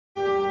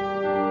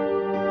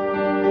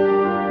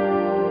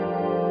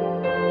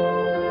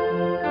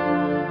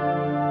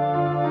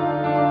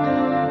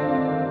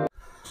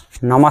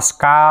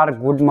नमस्कार,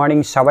 good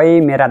morning सबै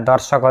मेरा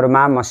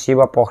दर्शकहरुमा म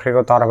शिव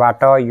पोखरेलको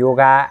तर्फबाट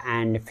योगा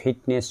एन्ड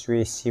फिटनेस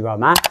विथ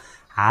शिवमा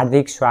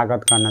हार्दिक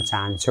स्वागत गर्न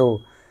चाहन्छु।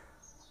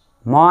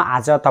 म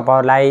आज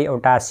तपाईहरुलाई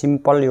एउटा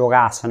सिम्पल योगा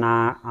आसना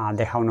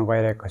देखाउन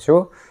गइरहेको छु।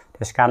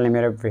 त्यसकारणले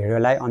मेरो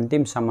भिडियोलाई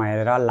अन्तिमसम्म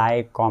हेरेर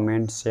लाइक,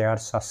 कमेन्ट, शेयर,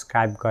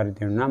 सब्स्क्राइब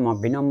गरिदिनु न म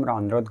विनम्र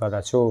अनुरोध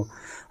गर्दछु।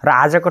 र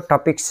आजको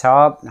टपिक छ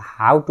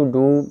हाउ टु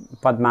डु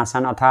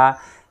पद्मासन अथवा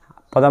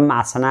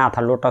पद्मासना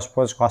अथवा लोटस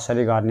पोज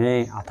कसरी गर्ने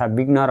अथवा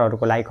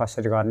बिगिनरहरुको लागि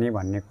कसरी गर्ने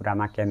भन्ने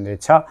कुरामा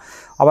केन्द्रित छ।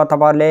 अब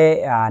तपाईहरुले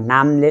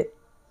नामले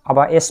अब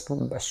यस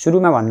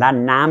सुरुमा भन्दा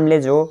नामले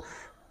जो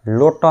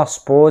लोटस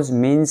पोज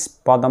मिन्स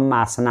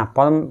पद्मासना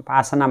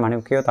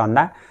भनेको के हो त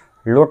भन्दा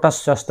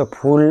लोटस जस्तो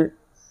फूल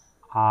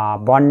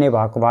बन्ने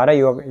भएको भएर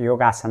यो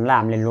योगासनलाई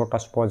हामीले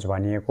लोटस पोज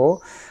भनिएको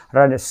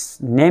र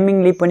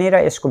नेमिङली पनि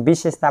र यसको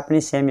विशेषता पनि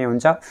सेमै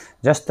हुन्छ।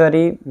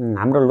 जसरी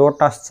हाम्रो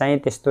लोटस चाहिँ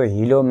त्यस्तो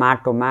हिलो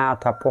माटोमा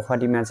अथवा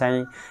पोखरीमा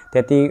चाहिँ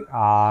त्यति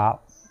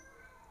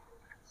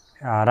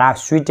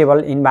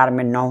सुइटेबल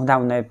इन्भाइरोमेन्ट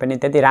नहुँदा पनि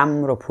त्यति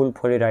राम्रो फूल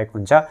फुलिरहेको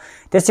हुन्छ।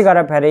 त्यसै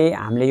गरेर फेरि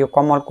हामीले यो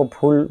कमलको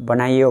फूल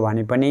बनाइयो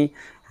भने पनि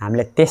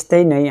हामीले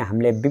त्यस्तै नै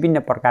हामीले विभिन्न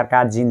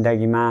प्रकारका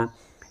जिन्दगीमा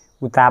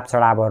उतार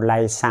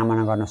चढावहरूलाई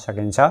सामना गर्न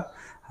सकिन्छ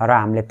र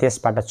हामीले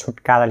त्यसबाट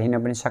छुटकारा लिन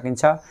पनि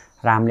सकिन्छ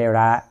र हामीले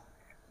एउटा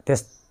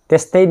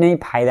त्यस्तै नै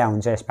फाइदा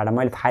हुन्छ यसबाट।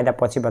 मैले फाइदा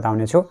पछि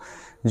बताउने छु।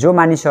 जो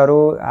मानिसहरू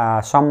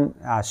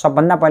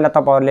सबभन्दा पहिला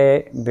तपाईहरुले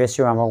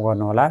बेसी वार्म अप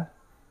गर्नु होला।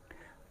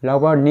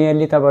 लगभग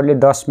नियरली तपाईहरुले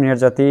 10 मिनेट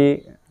जति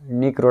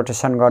नेक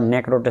रोटेसन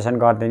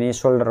गर्दिनी,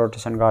 शोल्डर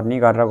रोटेसन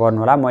गरेर गर्नु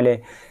होला। मैले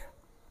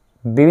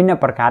विभिन्न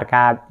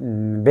प्रकारका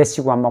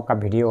बेसिक वार्म अप का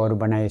भिडियोहरु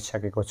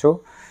बनाइसकेको छु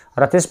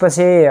र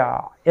त्यसपछि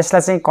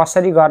यसलाई चाहिँ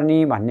कसरी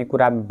गर्ने भन्ने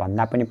कुरा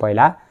भन्दा पनि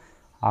पहिला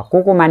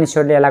को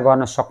मानिसहरूले यसलाई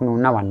गर्न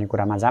सक्नुहुन्न भन्ने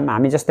कुरामा जाम।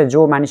 हामी जस्तै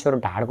जो मानिसहरू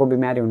ढाडको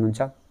बिमारी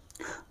हुनुहुन्छ,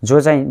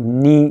 जो चाहिँ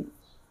नी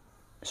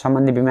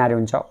सम्बन्धी बिमारी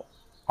हुन्छ,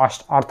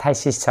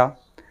 अर्थाइसिस छ,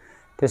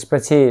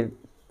 त्यसपछि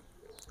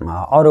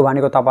अरु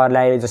भनेको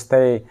तपाईहरुलाई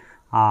जस्तै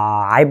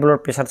हाई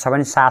ब्लड प्रेसर छ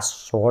भने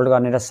सास होल्ड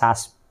गर्ने र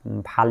सास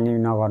फाल्ने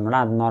नगर्नु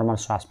होला, नर्मल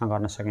श्वासमा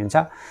गर्न सकिन्छ।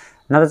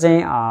 नत्र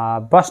चाहिँ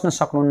बस्न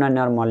सक्नुहुन्न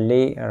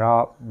नर्मल्ली र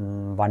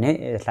भने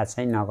यसलाई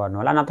चाहिँ नगर्नु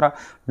होला। नत्र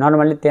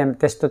नर्मल्ली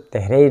त्यस्तो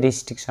धेरै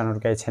रिस्ट्रिक्सनहरु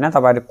केही छैन।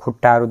 तपाईहरु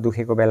खुट्टाहरु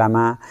दुखेको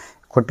बेलामा,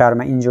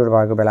 खुट्टाहरुमा इन्जुर्ड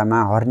भएको बेलामा,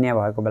 हर्निया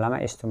भएको बेलामा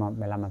यस्तोमा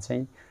बेलामा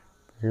चाहिँ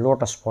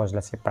लोटस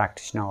पोजलाई चाहिँ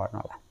प्र्याक्टिस नगर्नु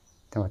होला।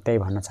 त्यही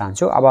भन्न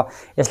चाहन्छु। अब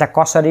यसलाई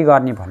कसरी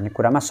गर्ने भन्ने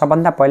कुरामा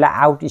सबभन्दा पहिला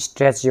आउट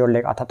स्ट्रेच योर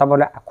लेग अथवा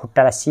तपाईले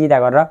खुट्टालाई सिधा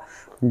गरेर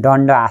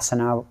दण्ड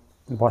आसना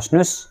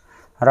बस्नुस्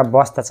र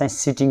बस्दा चाहिँ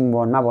सिटिङ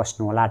बोनमा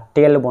बस्नु होला,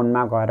 टेल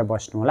बोनमा गएर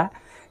बस्नु होला।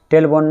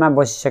 टेल बोनमा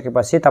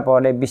बसिसकेपछि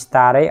तपाईहरुले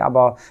बिस्तारै अब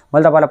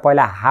मैले तपाईलाई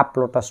पहिला हाफ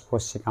लोटस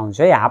पोज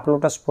सिकाउँछु है। हाफ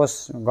लोटस पोज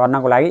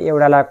गर्नको लागि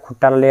एउटालाई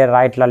खुट्टालाई लिएर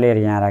राइटलाई लिएर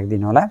यहाँ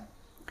राख्दिनु होला,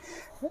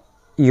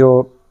 यो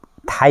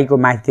थाइको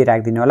माथि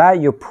राख्दिनु होला,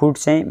 यो फुट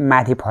चाहिँ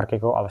माथि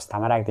फर्केको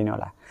अवस्थामा राख्दिनु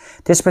होला।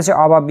 त्यसपछि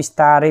अब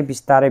बिस्तारै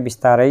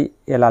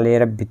यसलाई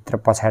लिएर भित्र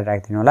पछाडी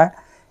राख्दिनु होला।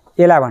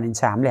 यसलाई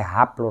भनिन्छ हामीले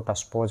हाफ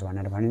लोटस पोज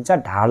भनेर भनिन्छ।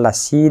 ढाडलाई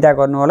सिधा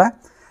गर्नु होला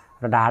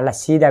र ढाडलाई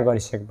सिधा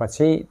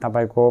गरिसकेपछि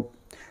तपाईको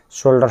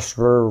शोल्डर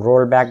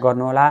रोल ब्याक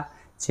गर्नु होला,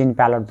 चिन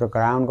प्यालेट टु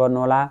ग्राउन्ड गर्नु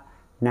होला,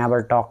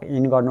 नेभल टक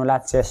इन गर्नु होला,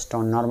 चेस्ट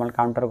अन नर्मल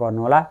काउन्टर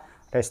गर्नु होला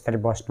र यसरी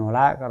बस्नु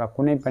होला। र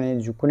कुनै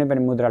पनि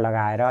मुद्रा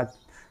लगाएर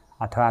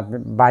अथवा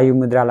वायु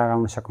मुद्रा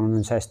लगाउन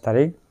सक्नुहुन्छ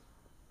यसरी,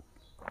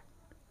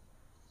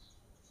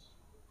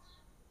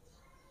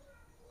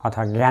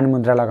 अथवा ज्ञान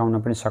मुद्रा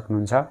लगाउन पनि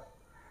सक्नुहुन्छ।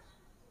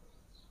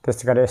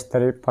 त्यसैगरी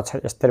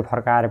यसरी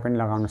फर्काएर पनि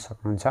लगाउन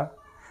सक्नुहुन्छ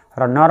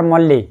र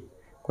नर्मल्ली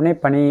कुनै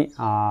पनि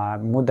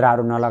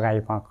मुद्राहरु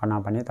नलगाइकन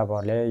पनि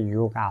तपाईहरुले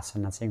योग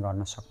आसना चाहिँ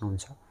गर्न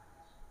सक्नुहुन्छ।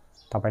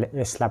 तपाईले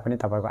यसलाई पनि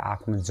तपाईको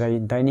आफ्नो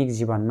दैनिक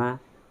जीवनमा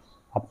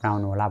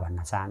अपनाउनु होला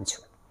भन्न चाहन्छु।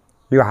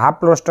 यो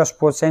हाफ लोटस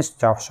पोज चाहिँ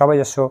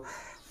सबैजसो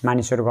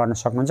मानिसहरु गर्न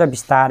सक्नुहुन्छ।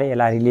 बिस्तारै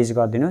यसलाई रिलिज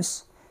गर्दिनुस्,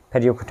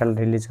 फेरि यो खुट्टालाई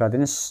रिलिज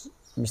गर्दिनुस्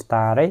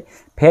बिस्तारै,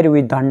 फेरि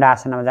उही दण्ड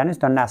आसनामा जानुस्।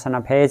 दण्ड आसना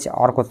फेरि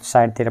अर्को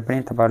साइडतिर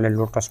पनि तपाईहरुले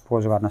लोटस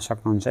पोज गर्न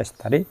सक्नुहुन्छ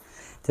यसरी।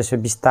 त्यसपछि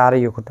बिस्तारै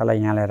यो खुट्टालाई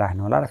यहाँ ल्याएर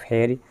राख्नु होला र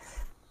फेरि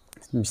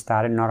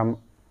बिस्तारै नरम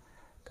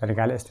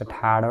तरिकाले यस्तो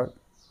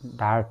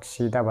ढाड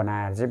सिधा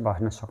बनाएर चाहिँ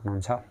बस्न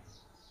सक्नुहुन्छ।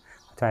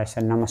 अथवा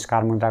यसरी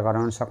नमस्कार मुद्रा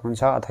गराउन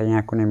सक्नुहुन्छ अथवा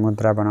यहाँ कुनै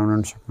मुद्रा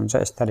बनाउन सक्नुहुन्छ।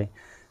 यसरी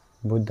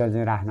बुद्ध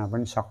चाहिँ राख्न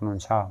पनि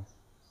सक्नुहुन्छ।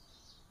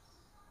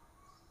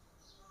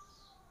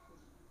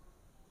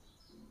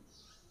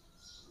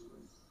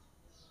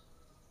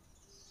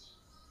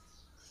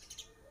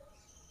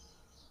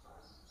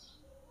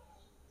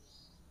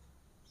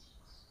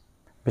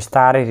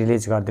 बिस्तारै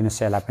रिलिज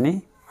गरिदिनुस् यसलाई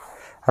पनि।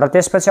 र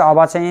त्यसपछि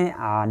अब चाहिँ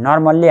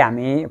नर्मल्ली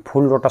हामी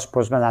फुल लोटस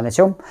पोजमा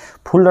जानेछौँ।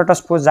 फुल लोटस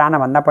पोज जान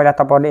भन्दा पहिला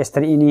तपाईहरुले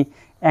यसरी यिनी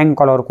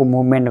एङ्कलहरुको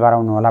मुभमेन्ट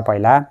गराउनु होला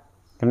पहिला,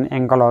 किनभने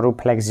एङ्कलहरु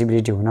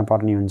फ्लेक्सिबिलिटी हुन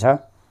पर्ने हुन्छ।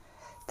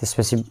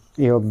 त्यसपछि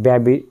यो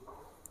बेबी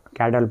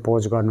क्याडल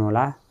पोज गर्नु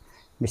होला,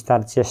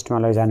 बिस्तारै चेस्टमा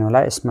लैजानु होला,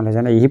 यसमा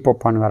लैजानु, हिप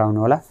ओपन गराउनु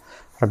होला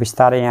र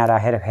बिस्तारै यहाँ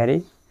राखेर फेरि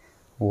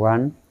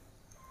 1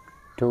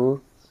 2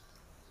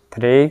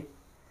 3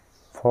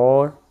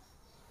 4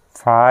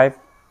 5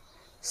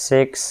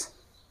 6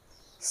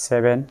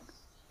 7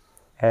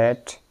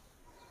 8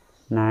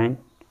 9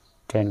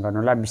 10 गर्नु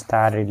होला।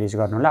 बिस्तारै रिलिज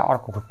गर्नु होला।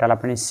 अर्को खुट्टालाई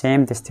पनि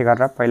सेम त्यस्तै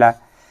गरेर पहिला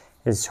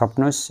यसो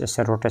छोप्नुस्, यसो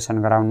रोटेसन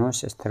गराउनुस्,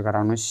 यस्तो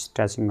गराउनुस्,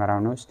 स्ट्रेचिङ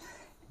गराउनुस्,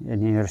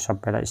 यिनीहरू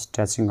सबैलाई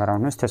स्ट्रेचिङ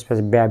गराउनुस्।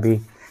 त्यसपछि बेबी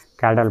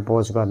क्याडल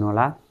पोज गर्नु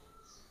होला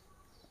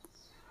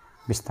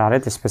बिस्तारै।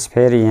 त्यसपछि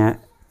फेरि यहाँ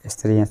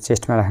यसरी यहाँ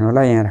चेस्टमा राख्नु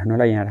होला, यहाँ राख्नु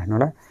होला, यहाँ राख्नु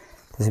होला।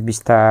 त्यसपछि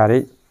बिस्तारै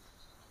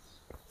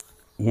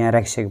यहाँ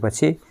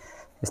राखिसकेपछि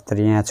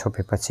यसरी यहाँ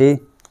छोपेपछि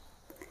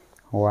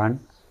 1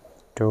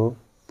 2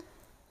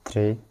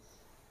 3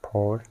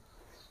 4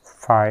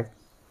 5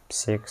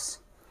 6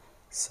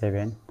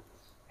 7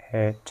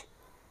 8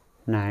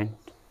 9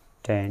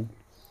 10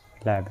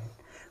 11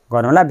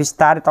 गर्नु होला।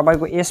 बिस्तारै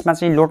तपाईको यसमा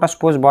चाहिँ लोटस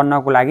पोज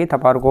बन्नको लागि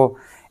तपाईहरुको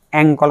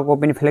एङ्कलको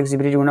पनि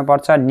फ्लेक्सिबिलिटी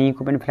हुनुपर्छ,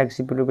 नीको पनि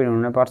फ्लेक्सिबिलिटी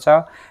हुनुपर्छ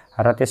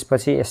र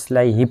त्यसपछि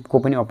यसलाई हिपको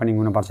पनि ओपनिङ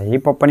हुनुपर्छ।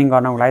 हिप ओपनिङ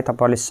गर्नको लागि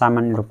तपाईहरुले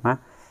सामान्य रूपमा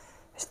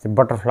यस्तो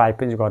बटरफ्लाई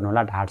पनि गर्नु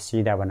होला, ढाड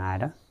सिधा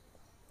बनाएर।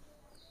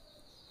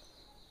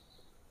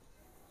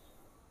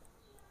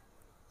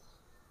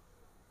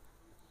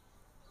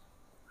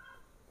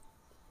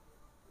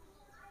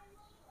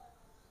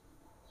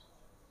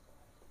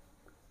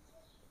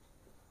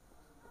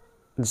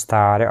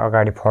 बिस्तारै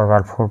अगाडि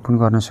फरवर्ड फोल्ड पनि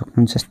गर्न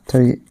सक्नुहुन्छ।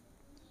 यस्तै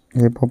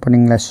हिप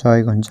ओपनिङलाई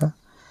सहयोग हुन्छ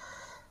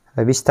र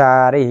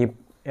बिस्तारै हिप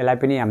यसलाई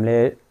पनि हामीले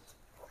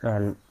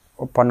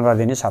ओपन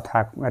गरिदिनुस् अथवा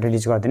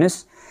रिलिज गरिदिनुस्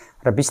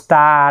र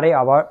बिस्तारै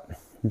अब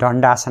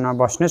दण्डासनमा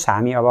बस्नुस्।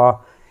 हामी अब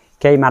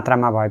केही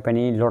मात्रामा भए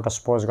पनि लोटस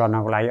पोज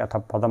गर्नको लागि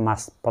अथवा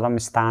पद्म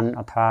स्थान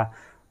अथवा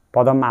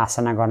पद्म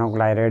आसना गर्नको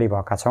लागि रेडी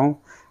भएका छौं।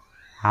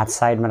 हात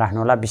साइडमा राख्नु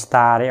होला।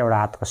 बिस्तारै एउटा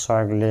हातको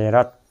सहयोग लिएर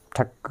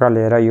ठक्क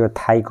लिएर यो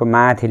थाइको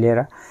माथि लिएर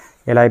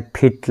यसलाई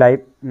फिटलाई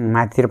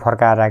माथितिर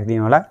फर्काएर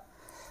राख्दिनु होला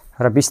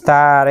र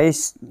बिस्तारै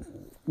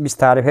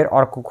फेरि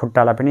अर्को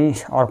खुट्टालाई पनि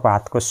अर्को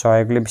हातको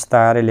सहयोगले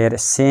बिस्तारै लिएर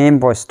सेम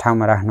पोज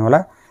ठाउँमा राख्नु होला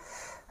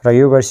र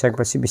यो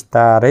गरिसकेपछि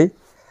बिस्तारै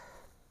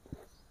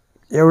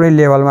एउटै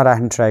लेभलमा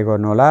राख्न ट्राई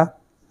गर्नु होला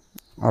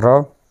र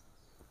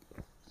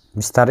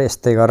बिस्तारै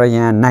यस्तै गरेर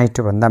यहाँ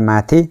नाइटो भन्दा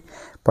माथि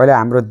पहिला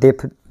हाम्रो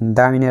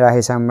दाहिने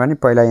राखेछौं भने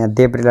पहिला यहाँ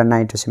देब्रेलाई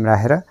नाइटोसिम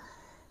राखेर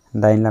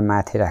दाहिनेलाई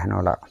माथि राख्नु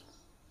होला।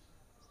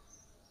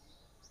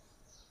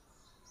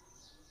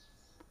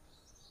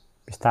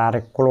 बिस्तारै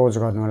क्लोज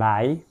गर्नु होला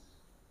है।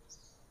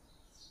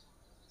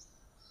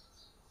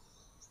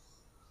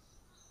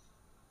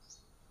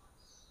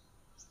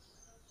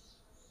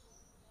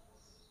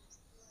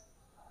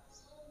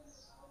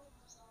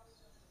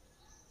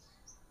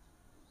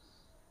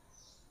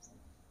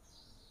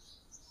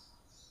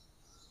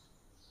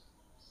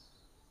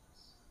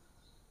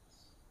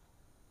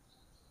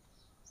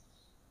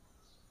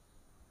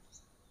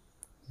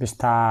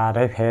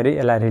 बिस्तारै फेरि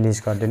यसलाई रिलिज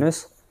गरिदिनुस्।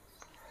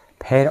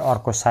 फेरि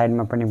अर्को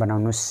साइडमा पनि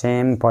बनाउनुस्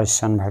सेम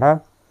पोजिसनबाट।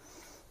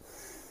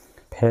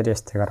 फेरि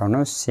यस्तै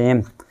गराउनुस्, सेम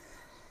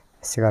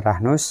यसै गरेर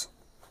राख्नुस्।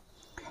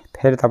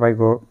 फेरि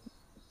तपाईको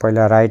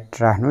पहिला राइट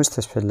राख्नुस्,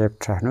 त्यसपछि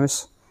लेफ्ट राख्नुस्।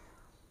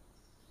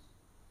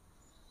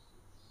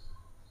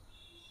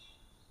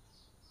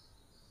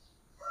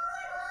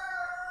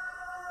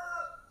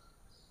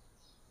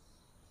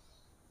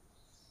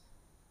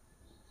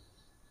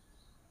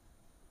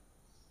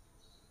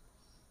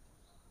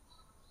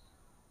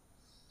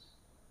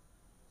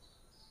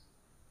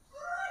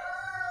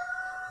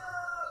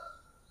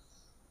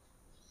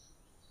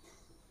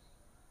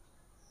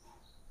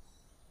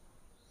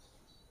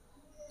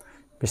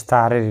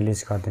 बिस्तारै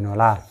रिलिज गरिदिनु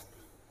होला।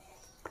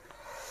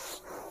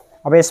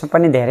 अब यसमा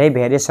पनि धेरै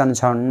भेरिएसन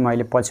छन्।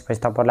 मैले पछि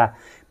तपाईहरुलाई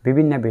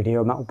विभिन्न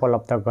भिडियोमा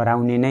उपलब्ध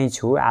गराउने नै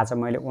छु। आज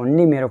मैले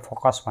ओन्ली मेरो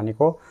फोकस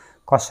भनेको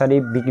कसरी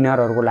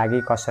बिगिनरहरुको लागि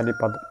कसरी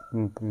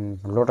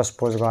लोटस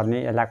पोज गर्ने,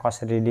 यसलाई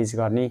कसरी रिलिज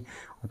गर्ने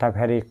अथवा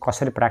फेरि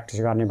कसरी प्र्याक्टिस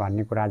गर्ने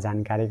भन्ने कुरा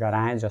जानकारी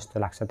गराएँ। जस्तो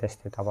लाग्छ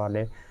त्यस्तै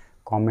तपाईहरुले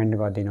कमेन्ट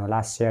गरिदिनु होला,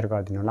 शेयर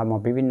गरिदिनु होला।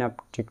 म विभिन्न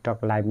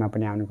टिकटक लाइभमा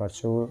पनि आउने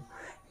गर्छु,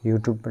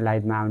 युट्युब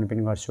लाइभमा आउने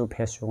पनि गर्छु,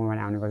 फेसबुकमा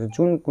पनि आउने गर्छु।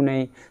 जुन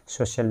कुनै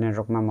सोशल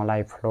नेटवर्कमा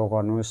मलाई फलो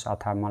गर्नुस्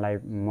अथवा मलाई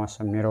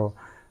मेरो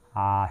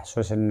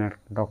सोशल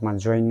नेटवर्कमा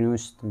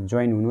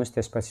जोइन हुनुस्।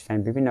 त्यसपछि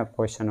चाहिँ विभिन्न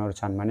क्वेशनहरु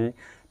छन् भने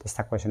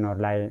त्यस्ता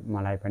क्वेशनहरुलाई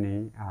मलाई पनि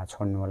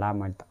छोड्नु होला।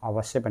 म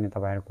अवश्य पनि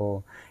तपाईहरुको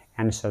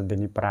एन्सर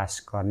दिने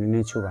प्रयास गर्ने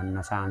नै छु भन्न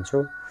चाहन्छु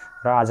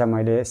र आज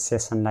मैले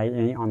सेसनलाई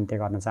यही अन्त्य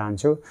गर्न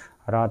चाहन्छु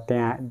र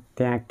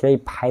त्यहाँ केही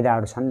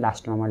फाइदाहरु छन्,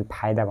 लास्टमा मैले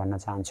फाइदा भन्न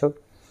चाहन्छु।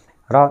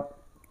 र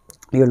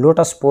यो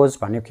लोटस पोज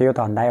भनेको के हो त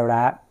भन्दा एउटा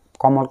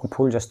कमलको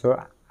फूल जस्तो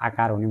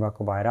आकार हुने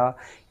भएको भएर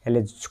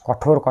यसले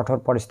कठोर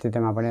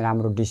परिस्थितिमा पनि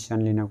राम्रो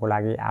डिसिजन लिनको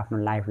लागि, आफ्नो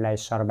लाइफलाई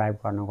सर्भाइभ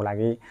गर्नको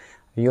लागि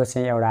यो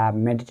चाहिँ एउटा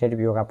मेडिटेटिभ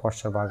योगा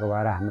पोस्चर भएको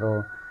भएर हाम्रो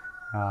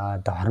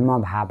धर्म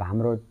भाव,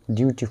 हाम्रो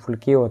ड्युटीफुल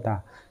के हो त,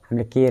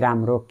 हामीले के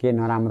राम्रो के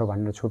नराम्रो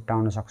भनेर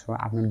छुट्याउन सक्छौं।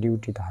 आफ्नो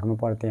ड्युटी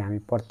धर्मप्रति हामी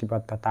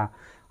प्रतिबद्धता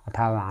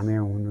अथवा हामी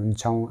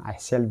हुन्छौं,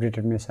 सेल्फ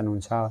डिटर्मिनेसन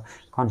हुन्छ,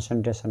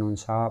 कन्सन्ट्रेसन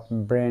हुन्छ,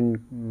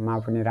 ब्रेनमा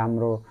पनि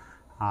राम्रो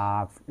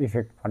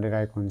इफेक्ट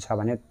परिरहेको हुन्छ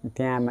भने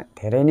त्यहाँ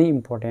धेरै नै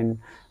इम्पोर्टेन्ट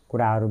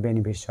कुराहरु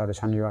बेनिफिट्सहरु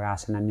छन्। योगा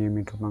आसना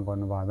नियमित रूपमा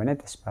गर्नुभयो भने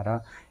त्यसबाट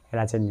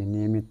यसलाई चाहिँ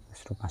नियमित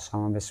रूपमा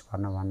समावेश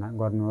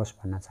गर्नुहोस्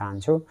भन्न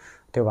चाहन्छु।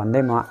 त्यो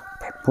भन्दै म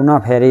पुनः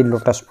फेरि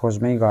लोटस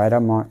पोजमै गएर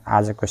म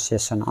आजको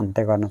सेसन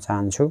अन्त्य गर्न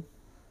चाहन्छु।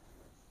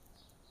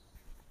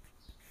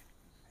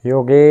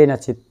 योगेन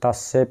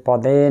चित्तस्य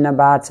पदेन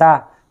वाचा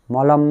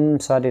मलं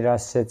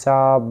शरीरस्य च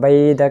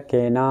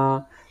वैदकेन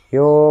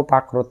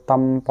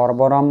योपाकृतं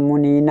पर्वरं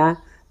मुनिना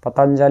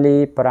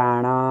पतञ्जलि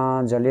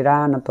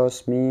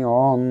प्राणाञ्जलिरानतोस्मि।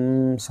 ओम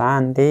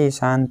शान्ति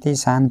शान्ति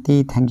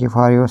शान्ति। थ्याङ्क यू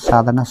फर योर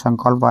साधना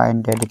सङ्कल्प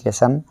एन्ड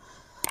डेडिकेसन।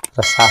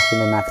 र सास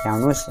लिने माथि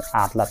आउनुहोस्,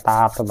 हातलाई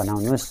तातो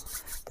बनाउनुहोस्,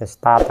 त्यस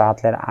तातो हात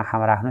लिएर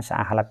आँखामा राख्नुहोस्,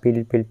 आँखालाई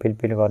पिल पिल पिल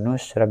पिल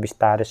गर्नुहोस् र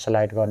बिस्तारै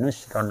स्लाइड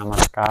गर्नुहोस् र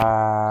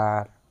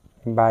नमस्कार,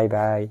 by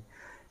by,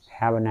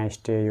 have a nice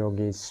day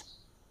योगिज।